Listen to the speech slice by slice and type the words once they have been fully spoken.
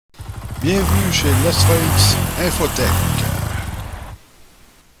Bienvenue chez l'Astrix Infotech.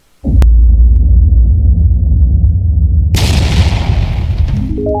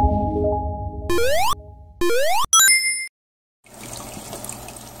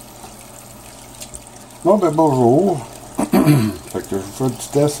 Bon ben bonjour. Fait que je vous fais un petit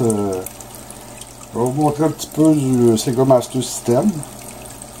test. Je vais vous montrer un petit peu du SEGA Master System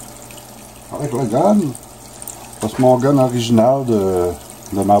avec le gun. C'est mon gun original de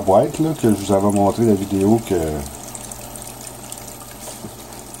ma boîte là, que je vous avais montré la vidéo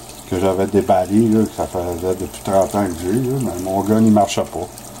que j'avais déballé, là, que ça faisait depuis 30 ans que j'ai, mais mon gun il marchait pas.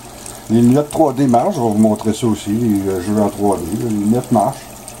 Les lunettes 3D marchent, je vais vous montrer ça aussi, les jeux en 3D, là, les lunettes marchent.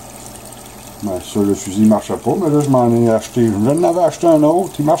 Ben, ça, le fusil ne marchait pas, mais là, je m'en ai acheté. Je m'en avais acheté un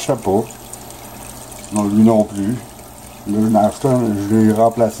autre, il ne marchait pas. Non, lui non plus. Là, je l'ai acheté je l'ai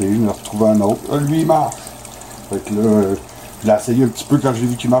remplacé, je l'ai retrouvé un autre. Là, lui, il marche. Fait que là, je l'ai essayé un petit peu quand j'ai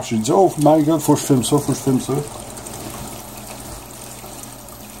vu qu'il marche. J'ai dit, oh my god, faut que je filme ça, faut que je filme ça.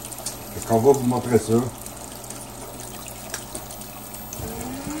 Fait qu'on va vous montrer ça.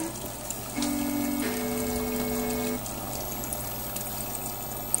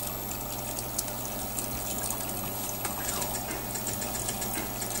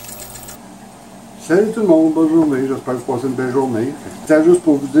 Salut tout le monde, bonne journée, j'espère que vous passez une belle journée. C'est juste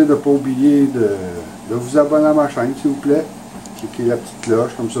pour vous dire de ne pas oublier de vous abonner à ma chaîne s'il vous plaît. Cliquez la petite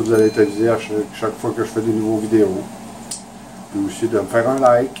cloche, comme ça vous allez être avisé à chaque fois que je fais des nouveaux vidéos. Puis aussi de me faire un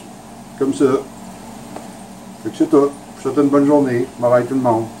like, comme ça. Fait que c'est tout, je vous souhaite une bonne journée, bye bye tout le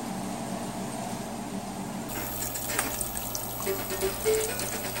monde.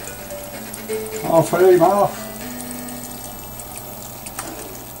 Enfin il marche.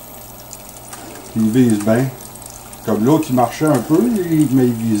 Il vise bien. Comme l'autre, il marchait un peu, mais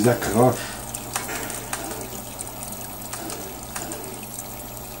il accroche.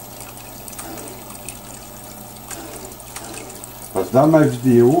 Parce que dans ma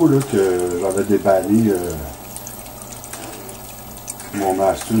vidéo là, que j'avais déballé mon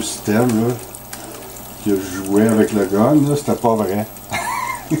Master System, là, que je jouais avec le gun, c'était pas vrai.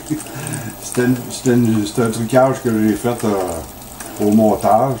 C'était un trucage que j'ai fait au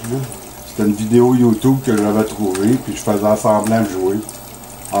montage. Là. C'était une vidéo YouTube que j'avais trouvée, puis je faisais semblant de jouer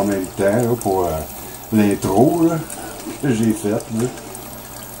en même temps là, pour l'intro que j'ai faite.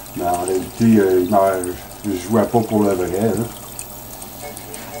 Mais en réalité, je jouais pas pour le vrai. Là.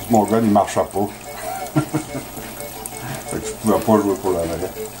 Mon gun il marchait pas. Fait que je pouvais pas jouer pour le vrai.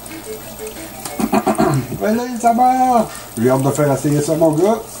 Mais là, ça marche! J'ai hâte de faire essayer ça, mon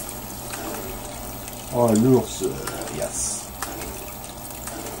gars. Oh, l'ours, yes!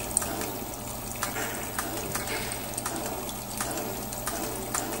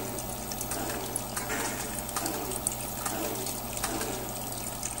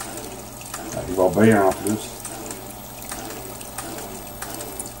 Il va bien en plus.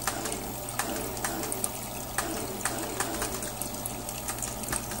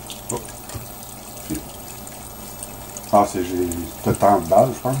 Oh. Ah, j'ai tant de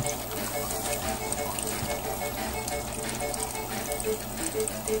balles, je pense.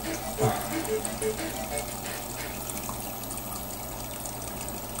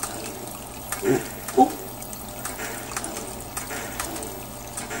 Oh.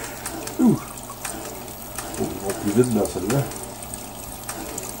 Ouh. Oh, on va plus vite dans celle-là.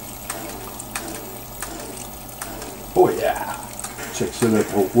 Oh yeah! Check ça le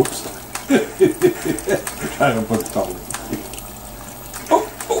pro. Oups! J'arrête pas de parler. Oh!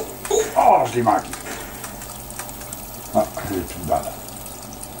 Oh! Oh! Oh! Je l'ai manqué! Ah, j'ai plus de balles.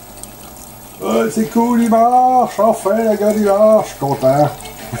 Oh, c'est cool, il marche! Enfin, la gars, il marche! Je suis content!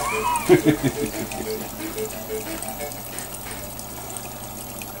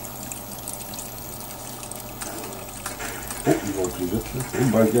 Oh, ils vont plus vite, là. C'est une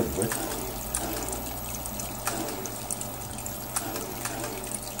bonne guette, ouais.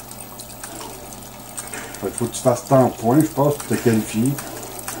 Il faut que tu fasses tant de points, je pense, pour te qualifier.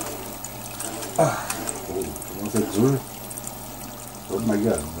 Ah! Oh, ça commence à être dur. Ça va de ma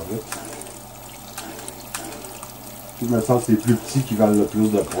gueule, ça va vite. Puis, je me sens que c'est les plus petits qui valent le plus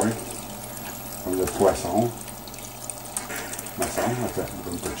de points. Comme le poisson. Me semble, attends,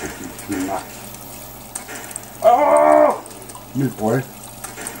 comme t'as checké. Il marque. Oh! 1000 points.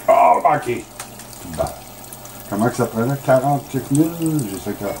 Oh, manqué! Bah. Comment que ça prenait? 40 quelques mille? J'ai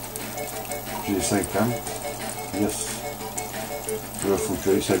 50. J'ai 50. Yes. Là, il faut que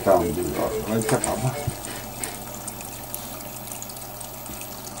j'aille 52. Ah, je vais être capable.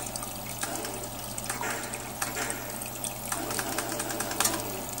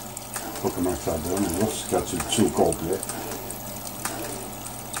 Je sais pas comment ça donne. Là, c'est quand tu le tues au complet.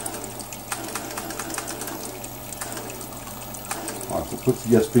 faut pas que tu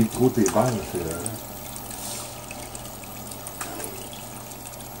gaspilles trop tes balles.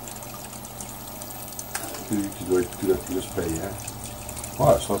 C'est lui qui doit être le plus payant.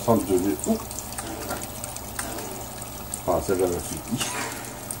 Ouais, 62 000. Oh. Je pensais que j'avais fini.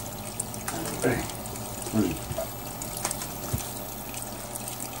 Oui.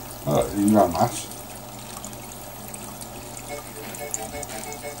 Ah, il en marche.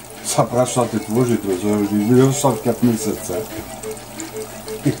 Ça prend 63, j'ai trouvé ça. J'ai vu là 64 700.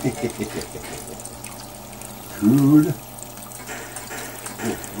 Cool.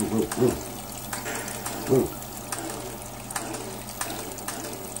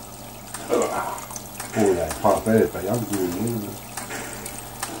 Oh, la panthère est payante, 2000.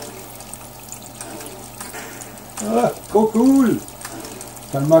 Ah, trop cool!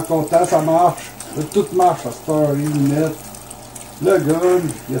 Tellement content, ça marche. Tout marche, la Story, Lunette. Le gun,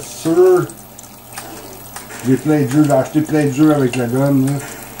 yes sir. J'ai plein de jeux, j'ai acheté plein de jeux avec le gun. Là.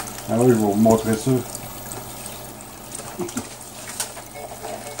 Ah oui, je vais vous montrer ça.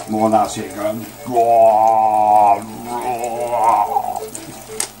 Mon ancien gun.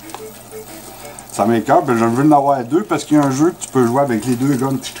 Ça m'écoeure, mais je veux en avoir deux parce qu'il y a un jeu que tu peux jouer avec les deux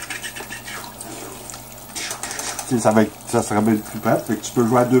guns. Ça serait bien plus près, fait que tu peux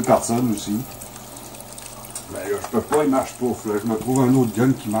jouer à deux personnes aussi. Ben là, je peux pas, il marche pas. Là, je me trouve un autre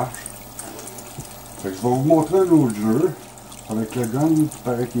gun qui marche. Fait que je vais vous montrer un autre jeu. Avec le gun qui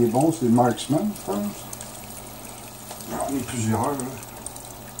paraît qu'il est bon, c'est Marksman, je pense. J'en ai plusieurs.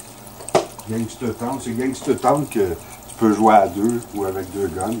 Là. Gangster Town, c'est Gangster Town que tu peux jouer à deux ou avec deux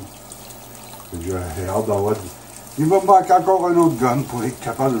guns. J'ai hâte d'avoir. Il va me manquer encore un autre gun pour être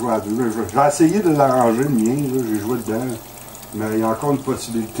capable de jouer à deux. J'ai essayé de l'arranger, le mien, j'ai joué dedans. Mais il y a encore une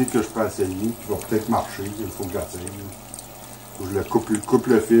possibilité que je peux essayer, qui va peut-être marcher, il faut que j'essaye. Faut que je le coupe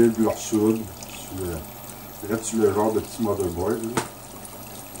le fil, puis le ressoude. Direct sur le genre de petit motherboard.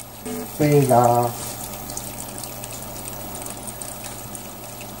 C'est là.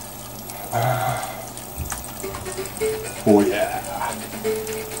 Oh yeah!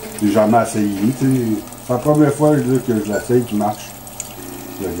 J'ai jamais essayé, tu sais. C'est la première fois que je l'essaye qui marche.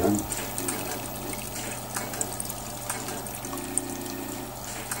 Le gun.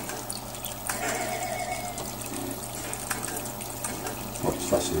 Oh, c'est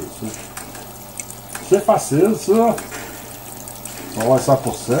facile, ça. C'est facile, ça. On va voir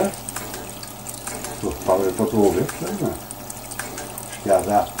 100%. Je ne parlerai pas trop vite, là, mais jusqu'à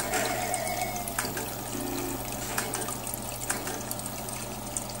date.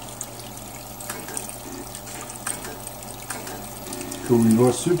 Il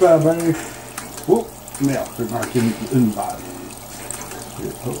va super bien. Oh, merde, j'ai manqué une balle.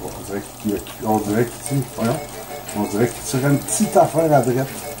 Oh, on dirait qu'il tirait une petite affaire à droite.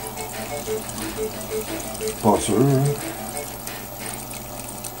 Pas sûr, hein?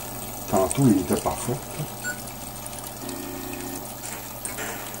 Tantôt, il était parfait.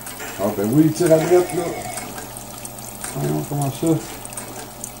 Ah ben oui, il tire à droite, là. Voyons comment ça.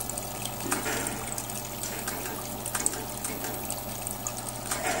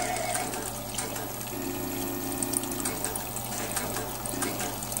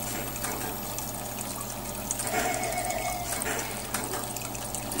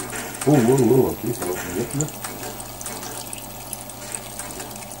 Oh, ok, ça va plus vite,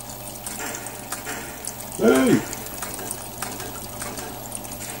 là. Hey!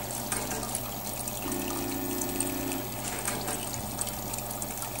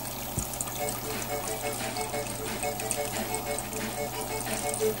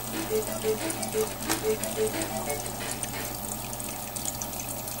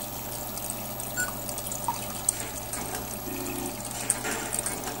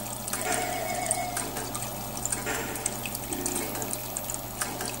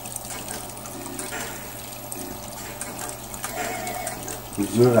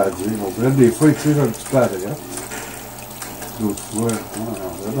 C'est dur à dire. On dirait des fois il tire un petit peu à droite. D'autres fois, on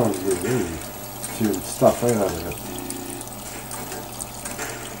dirait dans le jeu là, il tire une petite affaire à droite.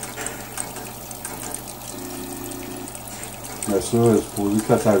 Mais ça, c'est supposé que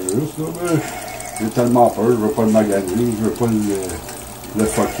ça s'ajuste, là, mais j'ai tellement peur, je veux pas le maganer, je veux pas le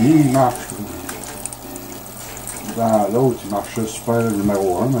fucker, il marche. Dans l'autre, il marchait super le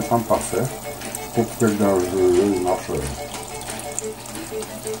numéro 1, il me semble parfait. Je sais pas pourquoi dans le jeu là, il marche.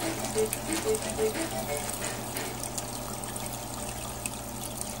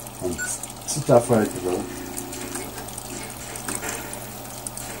 Une petite affaire là.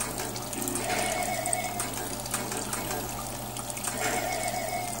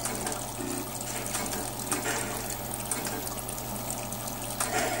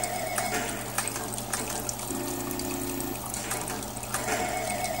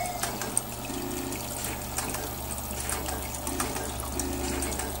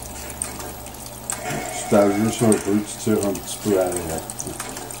 t'ajustes un peu, tu tires un petit peu à l'arrière.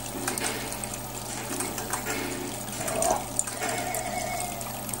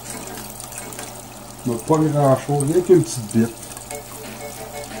 Pas grand chose, rien qu'une petite bite.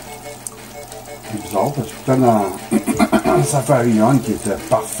 C'est bizarre parce que c'était dans Safari Hunting qui était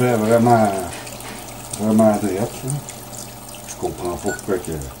parfait, vraiment direct. Je comprends pas pourquoi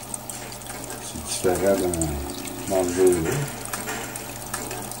que c'est différent dans le jeu là.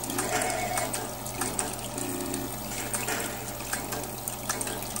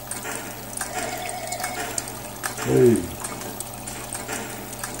 Hey.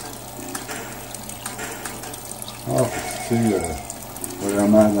 Ah, c'est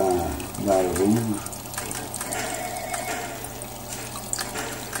vraiment dans le rouge.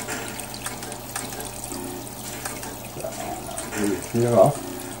 C'est rare.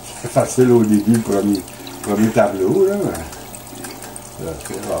 C'est facile au début, le premier tableau, là.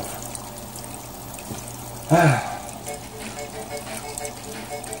 C'est rare.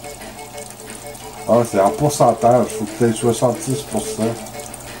 Ah, c'est en pourcentage, il faut que tu aies 66%.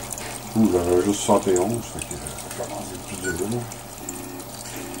 Ouh, j'avais juste 71, fait que ça commence à être plus dur, là.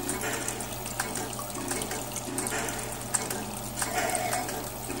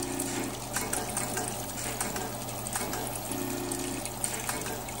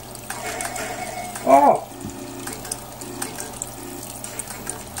 Oh!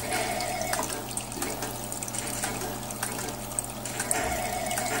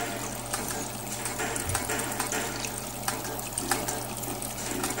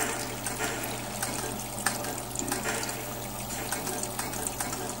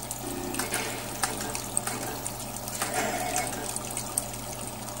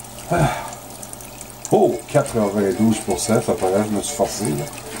 Oh, 92%, ça paraît que je me suis forcé, là.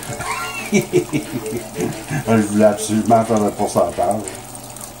 Je voulais absolument faire le pourcentage.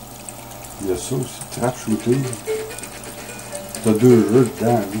 Il y a ça aussi, trap shooting. T'as 2 jeux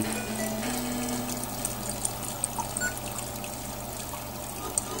dedans, lui.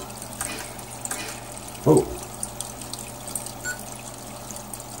 Oh!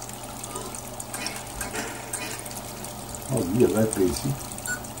 Oh, lui, il a l'air précis.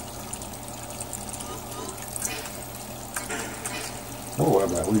 Oh, ouais,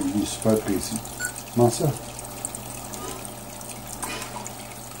 ben oui, il est super précis. Comment ça?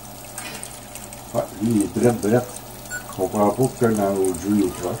 Ouais, lui, il est drette. Je comprends pas pourquoi dans l'autre jeu, il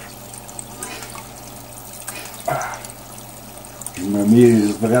est croche. Ah. Je me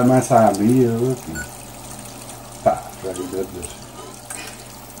mise vraiment sans mire, là, puis... Ah, j'arrive drette dessus.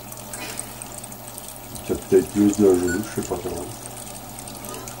 Il y a peut-être plus de jeu, je sais pas trop.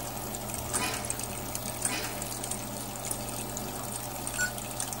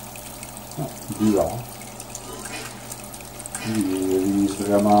 Bizarre. Il vise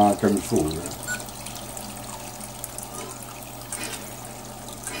vraiment comme il faut, là.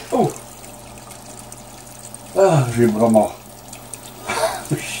 Oh! Ah, j'ai le bras mort.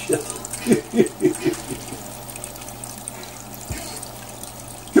 Shit.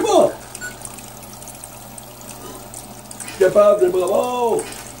 C'est bon! Je suis capable, j'ai le bras mort!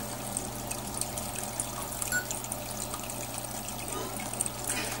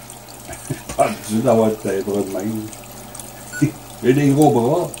 Pas dû d'avoir des bras de même. J'ai des gros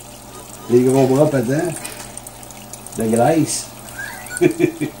bras. Des gros bras pétants. De graisse.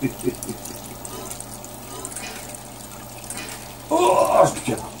 Oh, je suis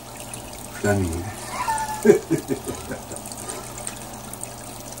capable. Je suis ami.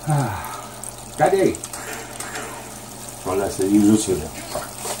 Regardez. Je vais l'essayer juste là.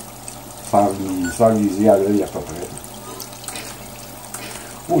 Sans viser à l'œil à peu près.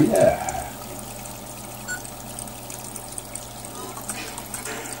 Oh yeah!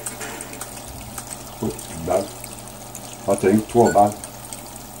 Oh, une balle. Ah, t'as eu 3 balles.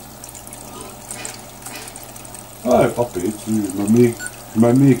 Ah, pas pire, je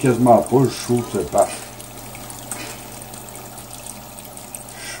me mets quasiment pas, je shoot, c'est parfait.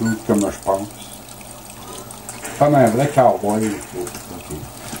 Je shoot comme je pense. Comme un vrai cowboy. Ok.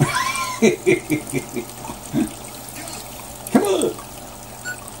 Come on!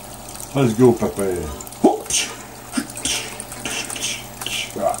 Let's go, papa.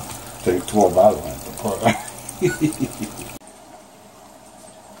 Ah, t'as eu 3 balles, hein, t'as pas.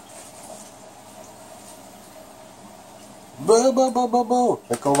 Bon.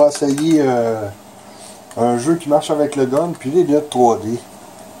 Fait qu'on va essayer un jeu qui marche avec le gun, puis les lunettes 3D.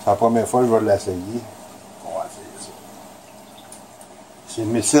 C'est la première fois que je vais l'essayer. On va essayer ça. C'est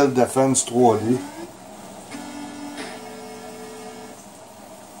Missile Defense 3D.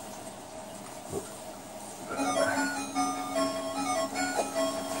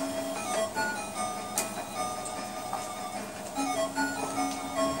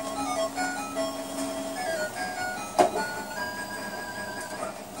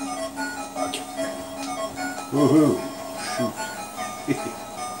 Wouhou! Shoot!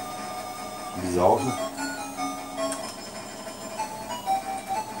 Bizarre ça.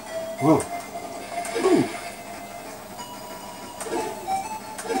 Wow!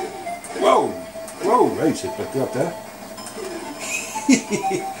 Wow! Wow! Hey, c'est pété à terre.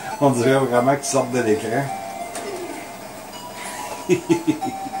 On dirait vraiment qu'ils sortent de l'écran.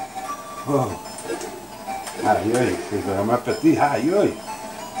 Oh. Aïe aïe, c'est vraiment pété. Aïe aïe!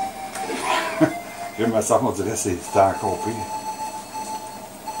 Je me sens, on dirait que c'était encore pire.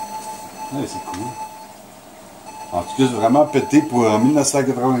 Ouais, c'est cool. En tout cas, c'est vraiment pété pour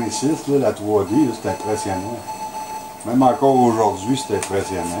 1986, là, la 3D, c'est impressionnant. Même encore aujourd'hui, c'est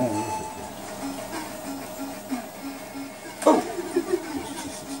impressionnant. Là, oh!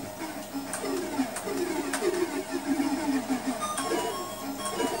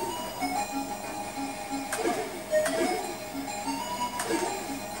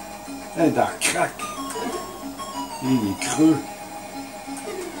 Hey, dans le crack! Il est creux.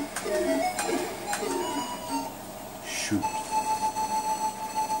 Shoot.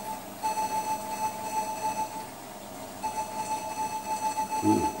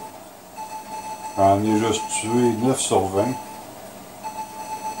 On est juste tué 9 sur 20.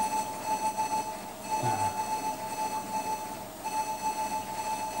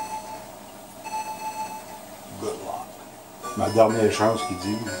 Good luck. Ma dernière chance qui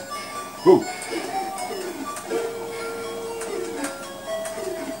dit. Oh!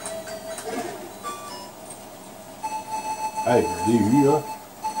 Hey, je l'ai eu là.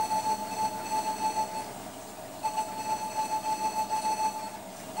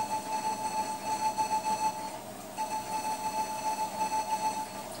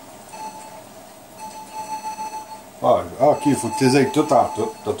 Ah, ok, il faut que tu les aies tout en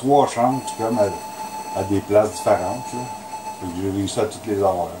tout. Tu as 3 chambres, comme à des places différentes. J'ai réussi à toutes les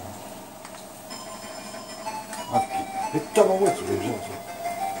avoir. Ok. Et t'as mon tu veux dire ça.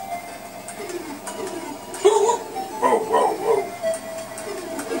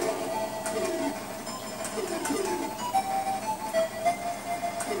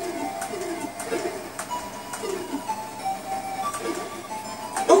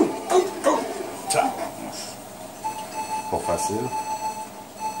 Pas facile.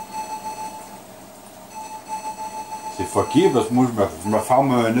 C'est fucké parce que moi je me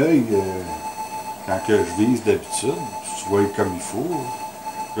ferme un œil quand que je vise d'habitude. Tu vois comme il faut.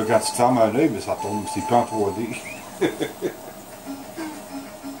 Là quand tu te fermes un œil, ben, ça tombe. C'est plus en 3D.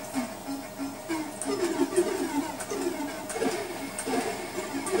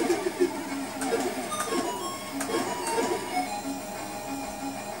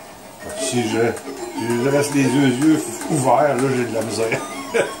 Si je reste les yeux ouverts, là j'ai de la misère.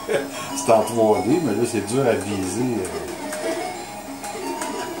 C'est en 3D, mais là c'est dur à viser.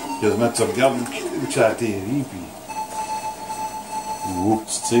 Quasiment tu regardes où tu as atterri, puis où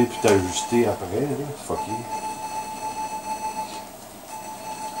tu tires, puis t'ajuster après, là, c'est fucké.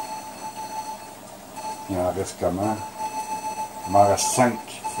 Il en reste comment? Il m'en reste 5.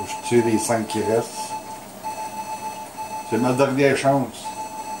 Faut que je tire les 5 qui restent. C'est ma dernière chance.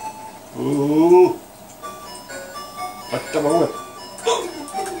 Oh! Ah, tabarouette!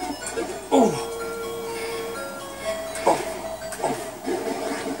 Oh! Oh!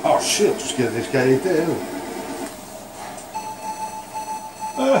 Oh shit! Tout ce qu'elle était, elle!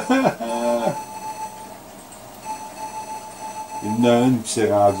 Il y en a une qui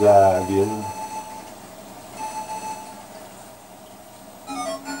s'est rendue à la ville.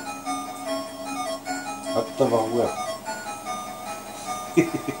 Ah, tabarouette!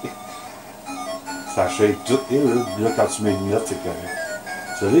 Ça shake tout, et là, quand tu mets une lunettes, c'est correct.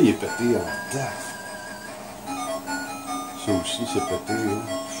 Celui-là, il est pété en temps. Ça aussi, c'est pété, là.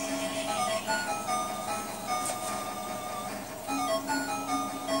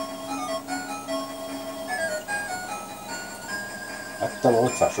 Ah, tout à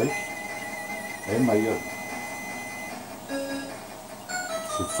l'heure, ça shake. Eh, meilleur.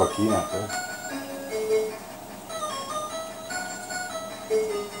 C'est fucké encore.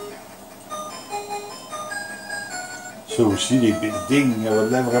 Ça aussi, les buildings,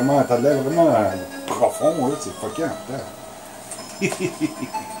 t'as l'air vraiment profond, là, c'est fucké en temps.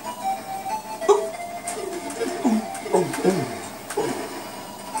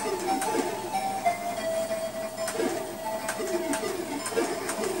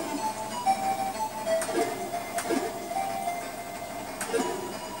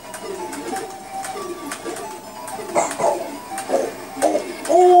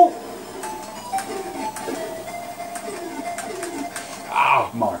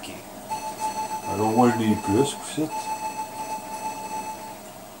 Manqué. Alors moi je l'ai plus, coup-ci.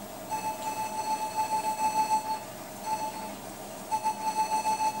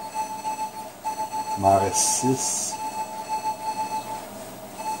 Il m'en reste 6.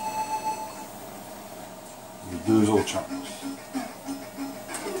 Les 2 autres chances.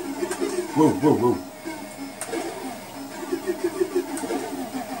 Wow, wow, wow.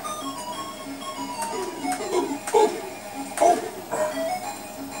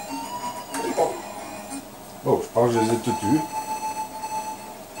 Oh, je pense que je les ai toutes eues.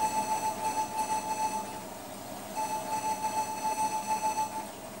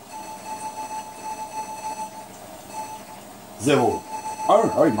 Zéro.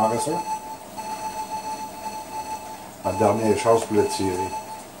 Un. Ah, il m'en reste un. Ma dernière chance pour le tirer.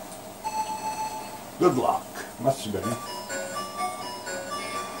 Good luck. Merci bien.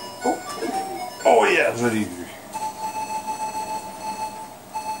 Oh, oh yeah, je l'ai vu.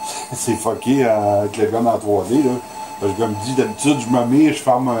 C'est fucké avec le gun en 3D, là. Parce que comme dit, d'habitude, je me mire, je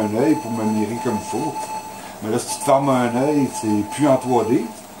ferme un œil pour me mirer comme il faut. Mais là, si tu te fermes un œil, c'est plus en 3D.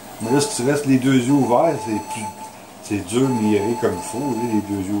 Mais là, si tu restes les 2 yeux ouverts, c'est dur de mirer comme il faut, là, les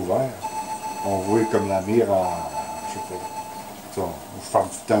 2 yeux ouverts. On voit comme la mire en... je sais pas. Je ferme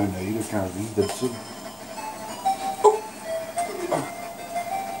tout le temps un œil là, quand je vise d'habitude. Oh!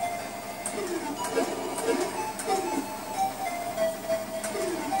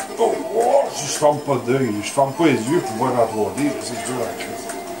 Oh! Oh! Je ferme pas d'œil, je ferme pas les yeux pour voir en 3D, c'est dur à la crise.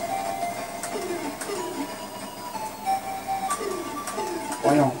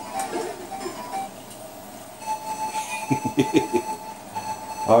 Voyons.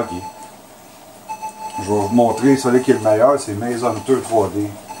 Ok. Je vais vous montrer celui qui est le meilleur, c'est Hunter 3D.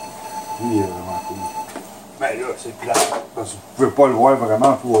 Lui, il est vraiment cool. Mais là, c'est plat. Parce que vous pouvez pas le voir vraiment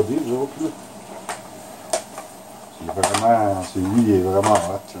en 3D, vous autres, là. C'est vraiment. Lui, il est vraiment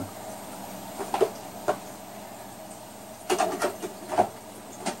hot, là.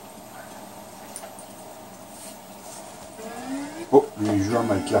 Oh, lui, il joue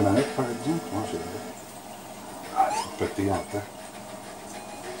avec la manette, par exemple. Non, c'est vrai. Ah, c'est pété en temps.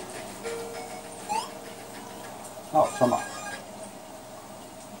 Ah, ça marche.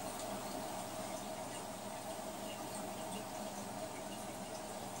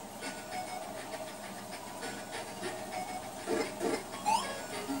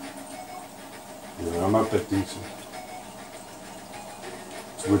 Il est vraiment pété, ça.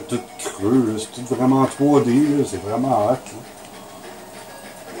 Tu vois tout creux, c'est tout vraiment 3D, c'est vraiment hot, là.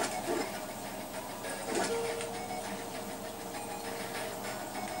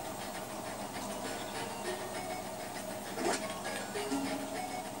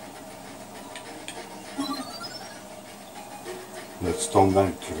 Là, tu tombes dans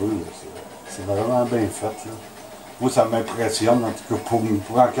le creux, c'est vraiment bien fait, là. Moi, ça m'impressionne, en tout cas, pour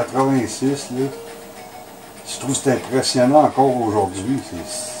en 86, là. Je trouve que c'est impressionnant encore aujourd'hui,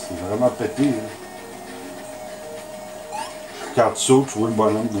 c'est vraiment pété, là. Quand tu sautes, tu vois le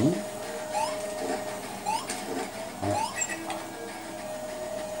bonhomme de vous. Ouais.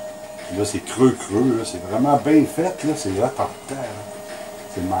 Puis là, c'est creux, là, c'est vraiment bien fait, là, c'est là par terre,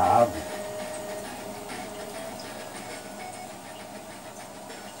 c'est malade.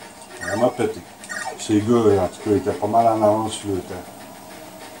 Vraiment pété. Ces gars, en tout cas, ils étaient pas mal en avance sur le temps.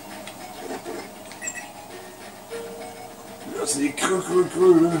 Là, c'est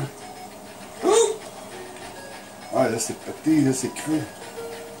creux, là. Ah, là, c'est pété, là, c'est creux.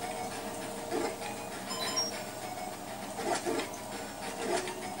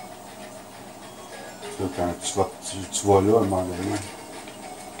 Là, quand tu vas là, à un moment donné.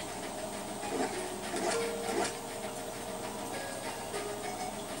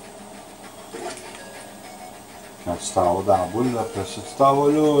 Quand tu t'en vas dans la boule, là, après ça, tu t'en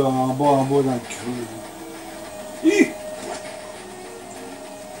vas là, en bas, dans le creux. Hi!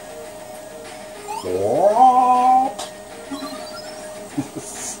 Oh!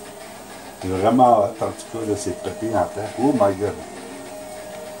 C'est vraiment hot, en tout cas, là, c'est pété en temps. Oh my god!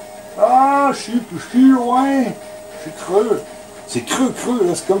 Ah, je suis loin! Je suis creux! C'est creux,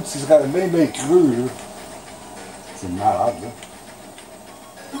 là, c'est comme si tu serais bien creux, là. C'est malade, là.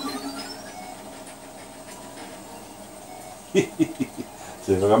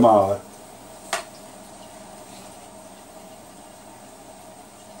 C'est vraiment hot.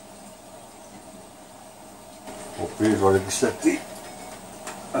 Au pire, je vais le resetter.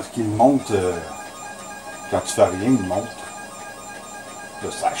 Parce qu'il monte, quand tu fais rien, il monte.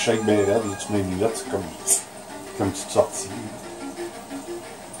 Là, ça shake bien raide, là, tu mets une lunettes, c'est comme une petite sortie.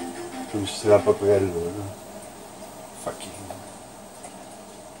 Comme si c'était à peu près là. Fucking.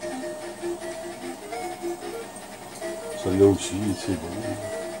 Celui-là aussi, c'est beau.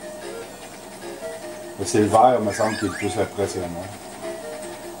 Mais c'est le vert, il me semble, qui est le plus impressionnant.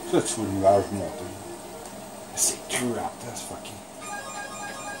 Ça, tu vois le nuage monter. C'est creux en temps, c'est fucké.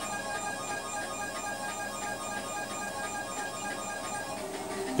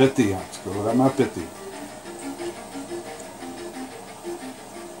 Pété, en tout cas, vraiment pété.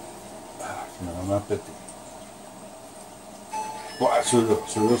 C'est vraiment pété. Ouais,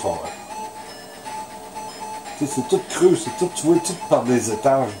 ceux-là sont vrais. Tu sais, c'est tout creux, c'est tout, tu vois, tout par des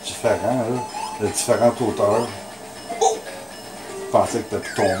étages différents, là, de différentes hauteurs. Oh! Je pensais que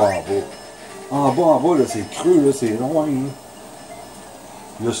tu tombé en bas. En bas, là, c'est creux, là, c'est loin.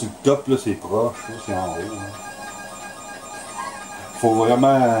 Là, sur le top, là, c'est proche, là, c'est en haut. Là. Faut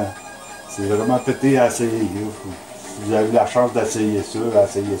vraiment... C'est vraiment pété à essayer. Là. Si vous avez la chance d'essayer ça,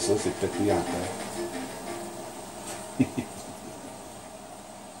 c'est pété encore.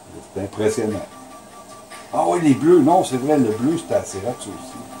 C'est impressionnant. Ah oui, les bleus, non, c'est vrai, le bleu, c'était assez hot, ça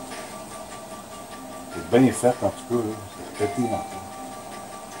aussi. C'est bien fait, en tout cas, c'est pété encore.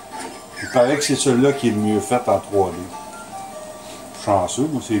 Il paraît que c'est celui-là qui est le mieux fait en 3D. Chanceux,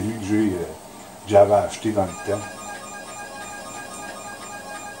 moi, c'est lui que j'avais acheté dans le temps.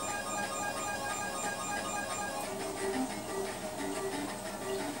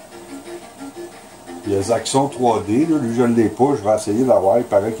 Il y a les actions 3D, là, lui je ne l'ai pas, je vais essayer d'avoir, il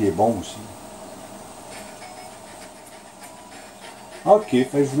paraît qu'il est bon aussi. Ok, fait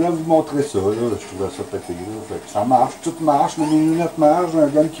que je voulais vous montrer ça, là. Je trouvais ça pété, là. Fait que ça marche, tout marche, les lunettes marchent, j'ai un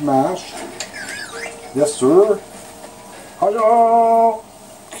gun qui marche. Bien sûr. Alors!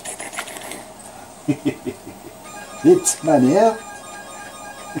 Les petites manettes.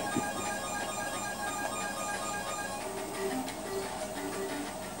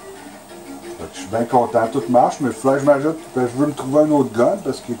 Je suis bien content, tout marche, mais il faudrait que je m'ajoute, je veux me trouver un autre gun,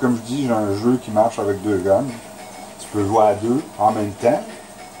 parce que comme je dis, j'ai un jeu qui marche avec 2 guns. Tu peux jouer à 2 en même temps,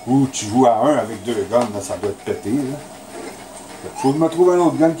 ou tu joues à 1 avec 2 guns, là, ça doit être pété. Il faut que je me trouve un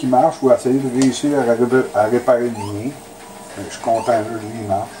autre gun qui marche, ou essayer de réussir à réparer le mien. Je suis content, là, lui, il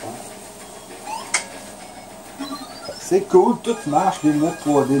marche. Hein. C'est cool, tout marche, les lunettes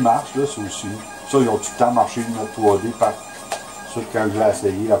 3D marchent, là, ça aussi. Ça, ils ont tout le temps marché, les lunettes 3D, par ça, quand je l'ai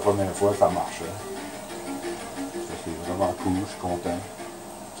essayé la première fois, ça marchait. Ça, c'est vraiment cool, je suis content.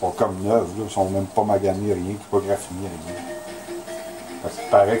 Ils sont comme neufs, là, ils sont même pas maganés, rien, pas graffinés, rien. Parce qu'il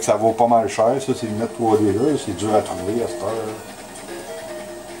paraît que ça vaut pas mal cher, ça, ces lunettes 3D là, c'est dur à trouver à cette heure.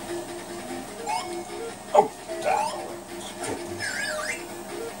 Oh!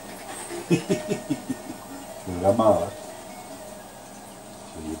 C'est vraiment hot.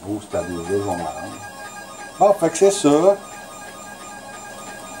 C'est beau, ce tableau-là, j'en ai. Ah, fait que c'est ça.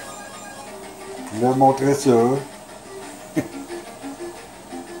 Je vais montrer ça.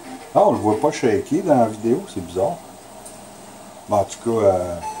 Ah, on le voit pas shaker dans la vidéo, c'est bizarre. Mais en tout cas,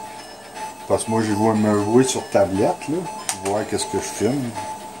 parce que moi j'ai voulu me jouer sur tablette, là, pour voir qu'est-ce que je filme.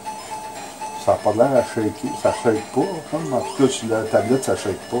 Ça n'a pas l'air à shaker, ça shake pas, comme. En tout cas, sur la tablette, ça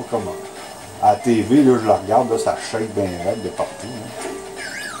shake pas, comme à la TV, là, je la regarde, là, ça shake bien raide de partout. Là.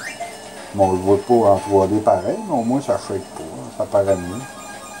 Mais on le voit pas en 3D pareil, mais au moins ça shake pas, là, ça paraît mieux.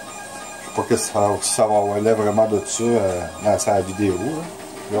 Je sais pas si ça va avoir l'air vraiment de ça dans sa vidéo.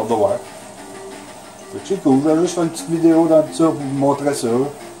 J'ai hâte de voir. C'est cool, je vais juste faire une petite vidéo dans ça pour vous montrer ça.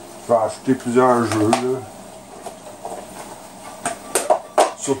 Je vais acheter plusieurs jeux. Là.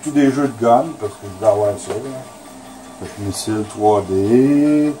 Surtout des jeux de gun, parce que je vais avoir ça. Là. Missile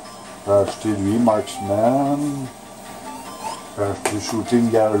 3D. J'ai acheté lui, Marksman. J'ai acheté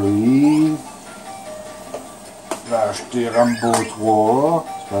Shooting Gallery. J'ai acheté Rambo 3.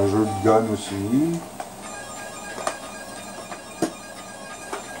 C'est un jeu de gun aussi.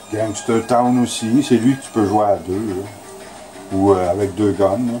 Gangster Town aussi, c'est lui que tu peux jouer à 2, là. Ou avec 2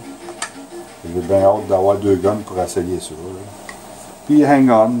 guns. J'ai bien hâte d'avoir 2 guns pour essayer ça. Là. Puis Hang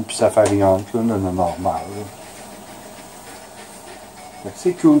On, puis Safari Hunting, le normal.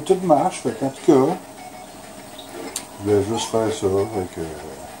 C'est cool, tout marche, fait qu'en tout cas, je vais juste faire ça, fait que,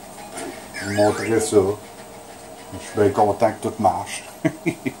 vous montrer ça. Je suis bien content que tout marche.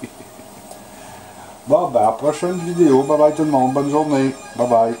 Bon, ben, à la prochaine vidéo. Bye bye tout le monde. Bonne journée. Bye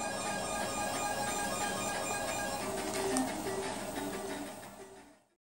bye.